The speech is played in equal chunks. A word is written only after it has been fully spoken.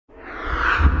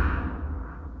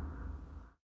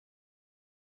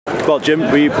Well, Jim,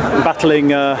 we're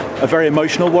battling a very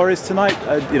emotional Warriors tonight.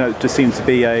 Just seems to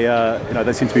be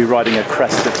they seem to be riding a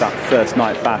crest of that first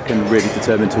night back and really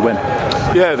determined to win.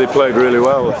 Yeah, they played really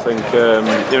well. I think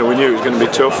we knew it was going to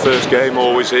be tough. First game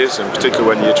always is, and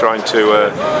particularly when you're trying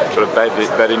to sort of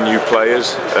bed in new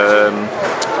players.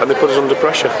 And they put us under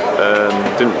pressure.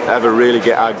 Didn't ever really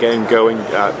get our game going,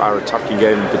 our attacking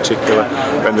game in particular.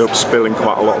 We ended up spilling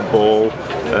quite a lot of ball,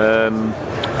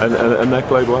 and they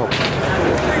played well.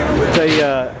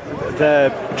 Their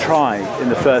try in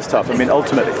the first half, I mean,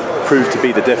 ultimately proved to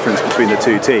be the difference between the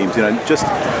two teams.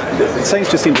 The Saints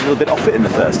just seemed a little bit off it in the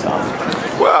first half.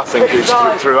 Well, I think it's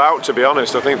throughout, to be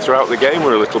honest. I think throughout the game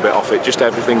we're a little bit off it. Just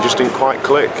everything just didn't quite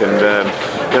click,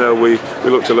 and we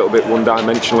looked a little bit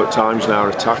one-dimensional at times in our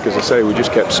attack. As I say, we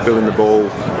just kept spilling the ball.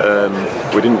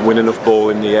 We didn't win enough ball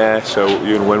in the air, so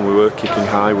when we were kicking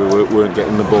high, we weren't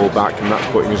getting the ball back, and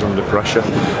that's putting us under pressure.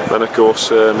 Then, of course,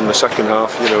 in the second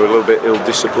half, a little bit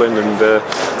ill-disciplined, and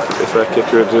if their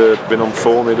kicker had been on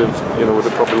form, would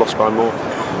have probably lost by more.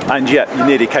 And yet you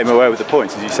nearly came away with the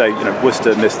points. As you say,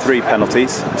 Worcester missed 3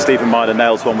 penalties. Stephen Mallinder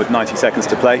nails one with 90 seconds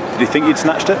to play. Did you think you'd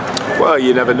snatched it? Well,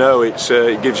 you never know. It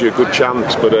gives you a good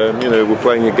chance, but we're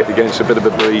playing against a bit of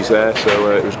a breeze there,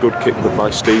 so it was a good kick by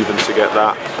Stephen to get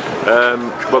that.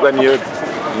 But then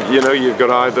you've got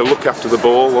to either look after the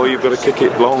ball or you've got to kick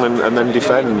it long and then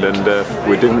defend. And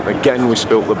we didn't. Again, we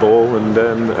spilt the ball, and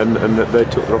they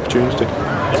took their opportunity.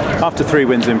 After 3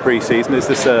 wins in pre-season, is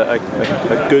this a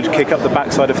good kick up the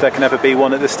backside if there can ever be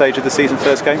one at this stage of the season,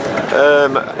 first game?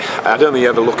 I don't think you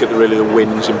ever look at really the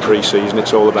wins in pre-season.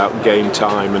 It's all about game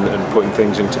time and putting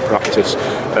things into practice.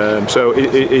 So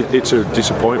it's a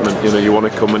disappointment. You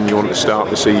want to come and you want to start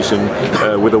the season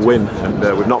with a win,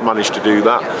 and we've not managed to do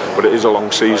that. But it is a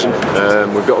long season.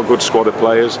 We've got a good squad of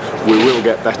players. We will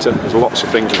get better. There's lots of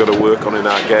things we've got to work on in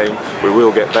our game. We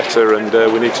will get better, and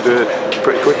we need to do it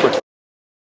pretty quickly.